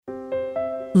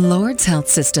Lord's Health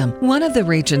System, one of the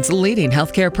region's leading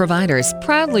healthcare providers,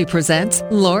 proudly presents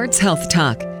Lord's Health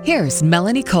Talk. Here's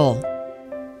Melanie Cole.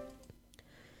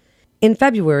 In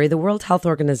February, the World Health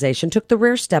Organization took the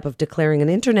rare step of declaring an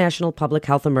international public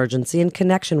health emergency in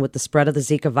connection with the spread of the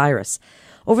Zika virus.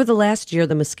 Over the last year,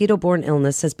 the mosquito-borne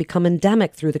illness has become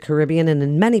endemic through the Caribbean and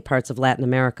in many parts of Latin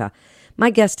America. My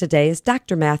guest today is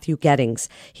Dr. Matthew Gettings.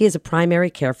 He is a primary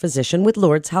care physician with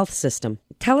Lord's Health System.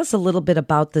 Tell us a little bit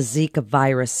about the Zika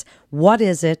virus. What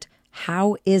is it?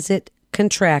 How is it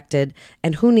contracted?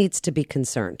 And who needs to be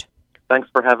concerned? Thanks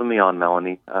for having me on,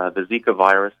 Melanie. The Zika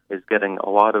virus is getting a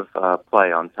lot of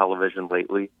play on television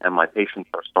lately, and my patients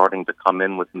are starting to come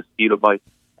in with mosquito bites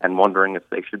and wondering if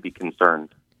they should be concerned.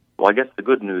 Well, I guess the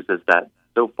good news is that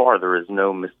so far there is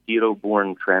no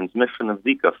mosquito-borne transmission of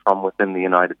Zika from within the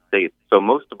United States. So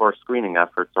most of our screening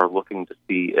efforts are looking to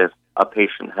see if a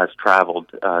patient has traveled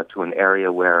to an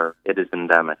area where it is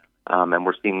endemic. And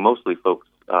we're seeing mostly folks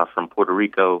from Puerto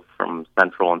Rico, from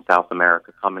Central and South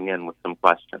America coming in with some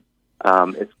questions.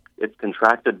 It's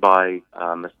contracted by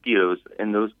mosquitoes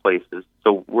in those places.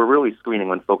 So we're really screening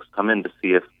when folks come in to see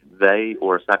if they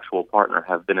or a sexual partner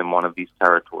have been in one of these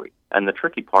territories. And the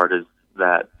tricky part is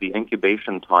that the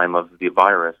incubation time of the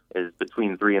virus is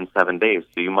between 3 and 7 days.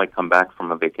 So you might come back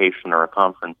from a vacation or a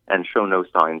conference and show no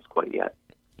signs quite yet.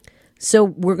 So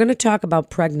we're going to talk about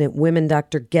pregnant women,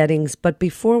 Dr. Gettings. But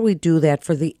before we do that,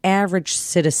 for the average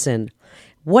citizen,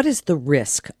 what is the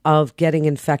risk of getting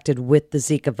infected with the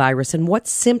Zika virus, and what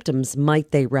symptoms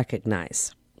might they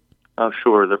recognize?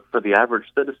 Sure. For the average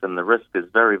citizen, the risk is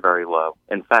very, very low.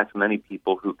 In fact, many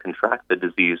people who contract the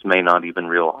disease may not even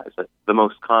realize it. The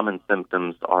most common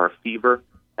symptoms are fever,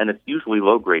 and it's usually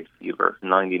low-grade fever,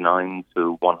 99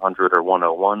 to 100 or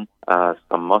 101,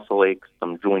 some muscle aches,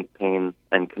 some joint pain,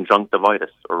 and conjunctivitis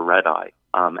or red eye.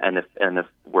 And if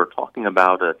we're talking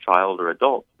about a child or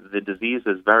adult, the disease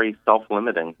is very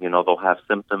self-limiting. They'll have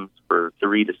symptoms for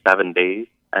 3 to 7 days,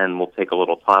 and we'll take a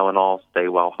little Tylenol, stay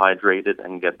well hydrated,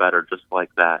 and get better just like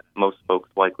that. Most folks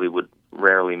likely would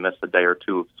rarely miss a day or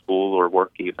two of school or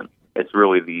work even. It's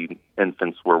really the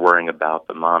infants we're worrying about,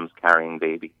 the moms carrying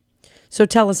babies. So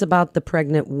tell us about the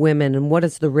pregnant women, and what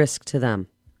is the risk to them?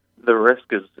 The risk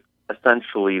is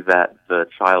essentially that the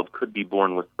child could be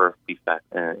born with birth defects.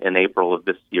 In April of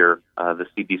this year, the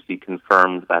CDC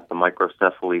confirmed that the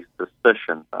microcephaly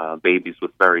suspicion, babies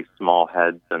with very small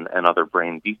heads and other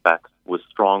brain defects, was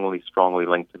strongly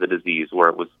linked to the disease, where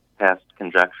it was past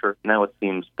conjecture. Now it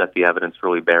seems that the evidence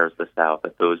really bears this out,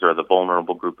 that those are the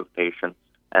vulnerable group of patients,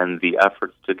 and the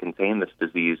efforts to contain this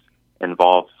disease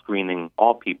involve screening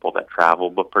all people that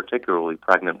travel, but particularly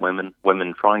pregnant women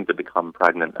trying to become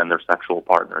pregnant, and their sexual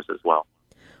partners as well.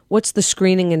 What's the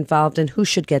screening involved, and who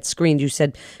should get screened? You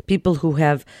said people who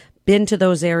have been to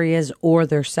those areas or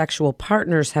their sexual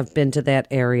partners have been to that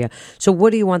area. So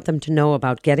what do you want them to know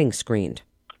about getting screened?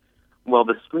 Well,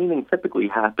 the screening typically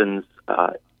happens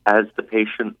as the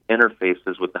patient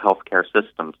interfaces with the healthcare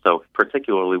system. So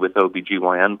particularly with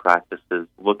OBGYN practices,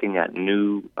 looking at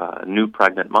new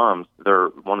pregnant moms,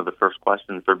 one of the first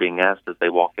questions they're being asked as they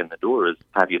walk in the door is,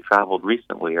 have you traveled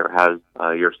recently, or has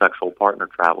your sexual partner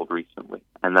traveled recently?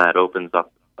 And that opens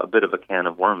up a bit of a can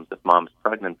of worms. If mom's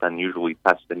pregnant, then usually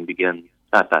testing begins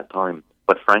at that time.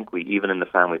 But frankly, even in the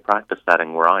family practice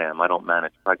setting where I am, I don't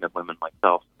manage pregnant women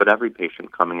myself, but every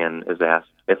patient coming in is asked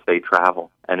if they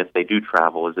travel. And if they do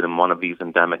travel, is it in one of these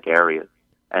endemic areas?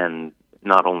 And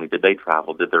not only did they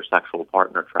travel, did their sexual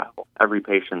partner travel? Every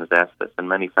patient is asked this, and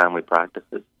many family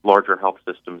practices, larger health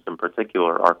systems in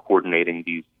particular, are coordinating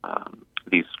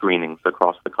these screenings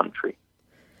across the country.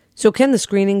 So can the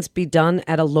screenings be done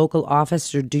at a local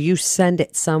office, or do you send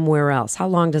it somewhere else? How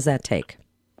long does that take?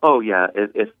 Oh, yeah.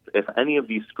 If any of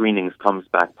these screenings comes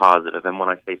back positive, and when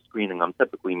I say screening, I'm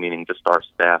typically meaning just our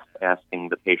staff asking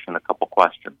the patient a couple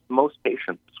questions. Most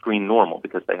patients screen normal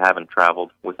because they haven't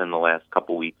traveled within the last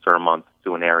couple weeks or a month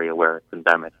to an area where it's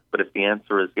endemic. But if the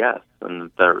answer is yes, then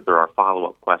there are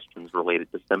follow-up questions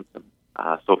related to symptoms.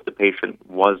 So if the patient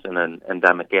was in an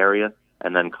endemic area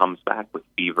and then comes back with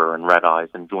fever and red eyes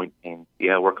and joint pain,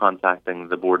 we're contacting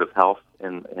the Board of Health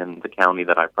in the county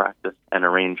that I practice and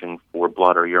arranging for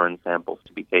blood or urine samples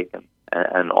to be taken.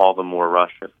 And all the more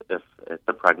rush if it's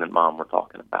a pregnant mom we're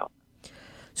talking about.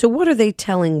 So what are they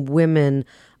telling women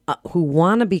who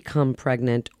want to become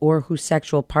pregnant or whose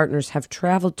sexual partners have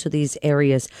traveled to these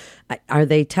areas? Are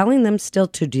they telling them still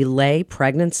to delay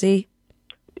pregnancy?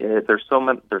 There's so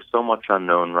much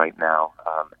unknown right now,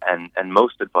 and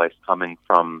most advice coming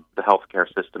from the healthcare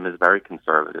system is very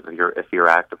conservative. If you're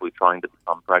actively trying to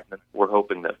become pregnant, we're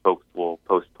hoping that folks will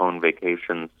postpone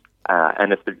vacations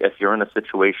And if you're in a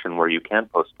situation where you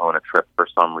can't postpone a trip for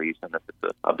some reason, if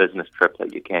it's a business trip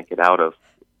that you can't get out of,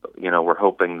 we're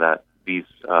hoping that these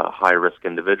high-risk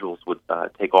individuals would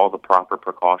take all the proper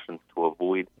precautions to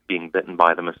avoid being bitten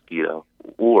by the mosquito.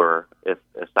 Or if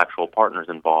a sexual partner is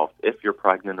involved, if you're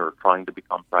pregnant or trying to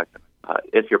become pregnant,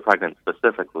 if you're pregnant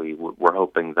specifically, we're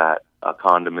hoping that a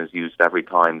condom is used every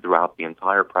time throughout the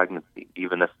entire pregnancy,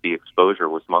 even if the exposure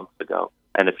was months ago.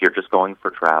 And if you're just going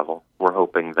for travel, we're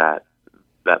hoping that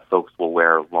folks will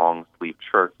wear long-sleeve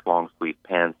shirts, long-sleeve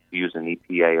pants, use an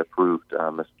EPA-approved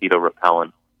mosquito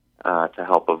repellent to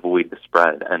help avoid the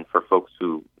spread. And for folks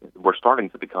who we're starting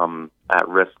to become at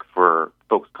risk for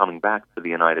folks coming back to the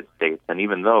United States. And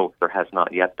even though there has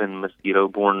not yet been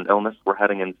mosquito-borne illness, we're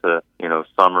heading into,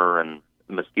 summer, and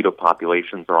mosquito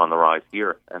populations are on the rise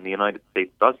here. And the United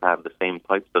States does have the same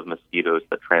types of mosquitoes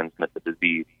that transmit the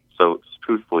disease. So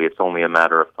truthfully, it's only a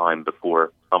matter of time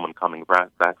before someone coming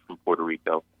back from Puerto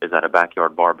Rico is at a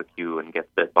backyard barbecue and gets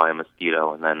bit by a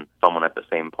mosquito, and then someone at the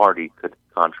same party could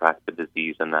contract the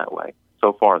disease in that way.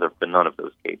 So far, there have been none of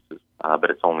those cases, but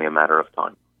it's only a matter of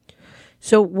time.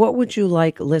 So what would you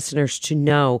like listeners to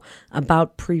know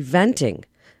about preventing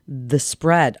the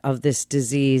spread of this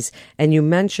disease? And you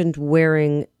mentioned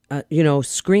wearing,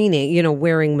 screening,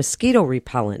 wearing mosquito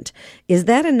repellent. Is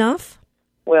that enough?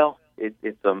 Well,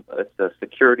 it's a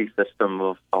security system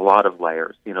of a lot of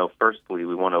layers. Firstly,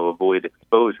 we want to avoid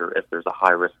exposure if there's a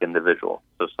high-risk individual.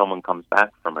 So someone comes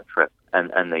back from a trip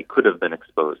and they could have been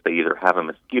exposed. They either have a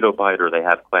mosquito bite or they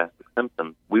have classic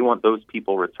symptoms. We want those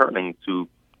people returning to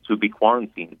be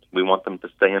quarantined. We want them to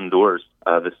stay indoors.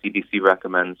 The CDC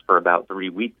recommends for about 3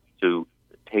 weeks to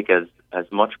take as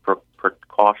much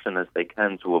precaution as they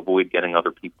can to avoid getting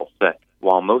other people sick.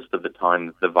 While most of the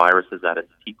time the virus is at its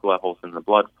peak levels in the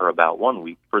blood for about 1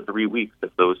 week, for 3 weeks,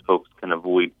 if those folks can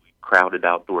avoid crowded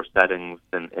outdoor settings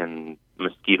and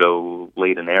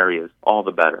mosquito-laden areas, all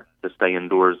the better. To stay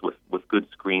indoors with good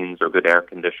screens or good air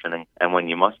conditioning, and when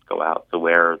you must go out, to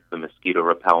wear the mosquito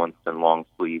repellents and long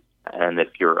sleeves. And if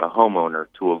you're a homeowner,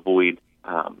 to avoid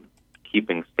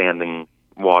keeping standing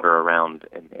water around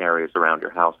in areas around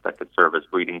your house that could serve as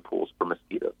breeding pools for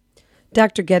mosquitoes.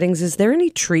 Dr. Gettings, is there any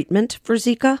treatment for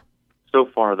Zika? So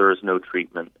far, there is no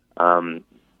treatment.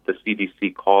 The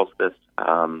CDC calls this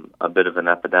a bit of an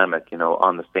epidemic,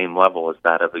 on the same level as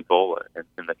that of Ebola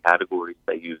in the categories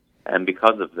they use. And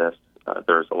because of this,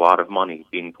 there's a lot of money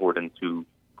being poured into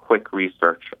quick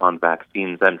research on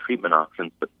vaccines and treatment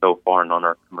options, but so far none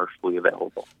are commercially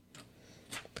available.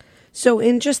 So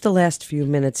in just the last few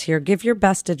minutes here, give your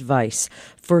best advice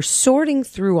for sorting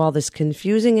through all this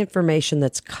confusing information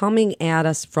that's coming at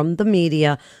us from the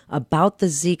media about the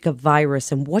Zika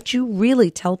virus and what you really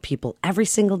tell people every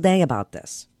single day about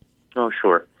this. Oh,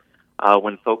 sure.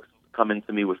 When folks come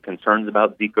into me with concerns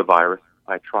about Zika virus,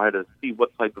 I try to see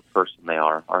what type of person they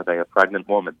are. Are they a pregnant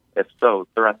woman? If so,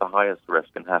 they're at the highest risk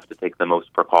and have to take the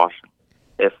most precaution.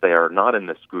 If they are not in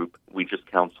this group, we just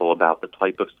counsel about the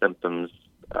type of symptoms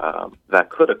that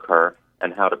could occur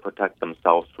and how to protect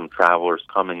themselves from travelers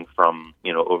coming from,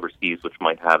 overseas, which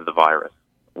might have the virus.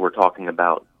 We're talking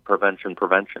about prevention.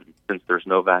 Since there's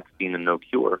no vaccine and no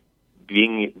cure,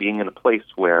 being in a place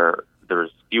where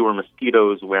there's fewer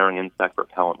mosquitoes, wearing insect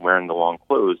repellent, wearing the long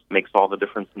clothes makes all the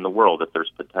difference in the world if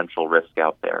there's potential risk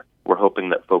out there. We're hoping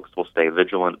that folks will stay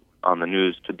vigilant on the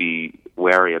news to be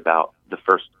wary about the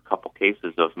first couple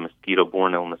cases of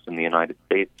mosquito-borne illness in the United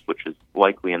States, which is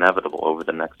likely inevitable over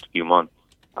the next few months.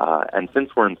 And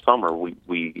since we're in summer,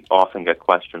 we often get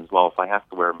questions, well, if I have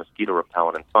to wear mosquito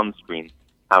repellent and sunscreen,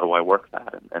 how do I work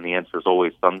that? And the answer is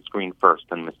always sunscreen first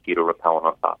and mosquito repellent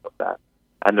on top of that.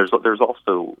 And there's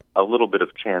also a little bit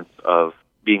of chance of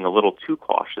being a little too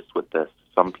cautious with this.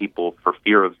 Some people, for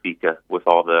fear of Zika, with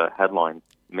all the headlines,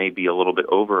 may be a little bit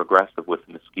over-aggressive with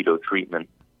mosquito treatment.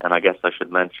 And I guess I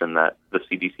should mention that the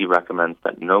CDC recommends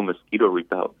that no mosquito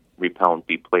repellent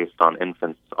be placed on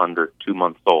infants under 2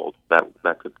 months old.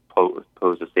 That could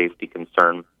pose a safety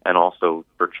concern. And also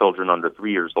for children under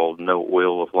 3 years old, no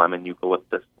oil of lemon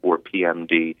eucalyptus or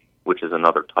PMD, which is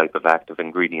another type of active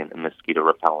ingredient in mosquito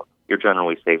repellent. You're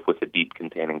generally safe with a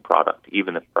DEET-containing product,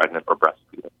 even if pregnant or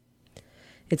breastfeeding.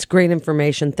 It's great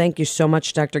information. Thank you so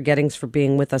much, Dr. Gettings, for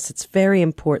being with us. It's very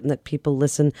important that people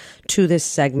listen to this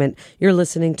segment. You're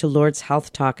listening to Lord's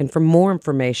Health Talk, and for more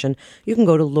information, you can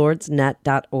go to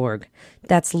lordsnet.org.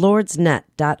 That's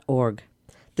lordsnet.org.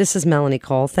 This is Melanie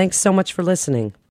Cole. Thanks so much for listening.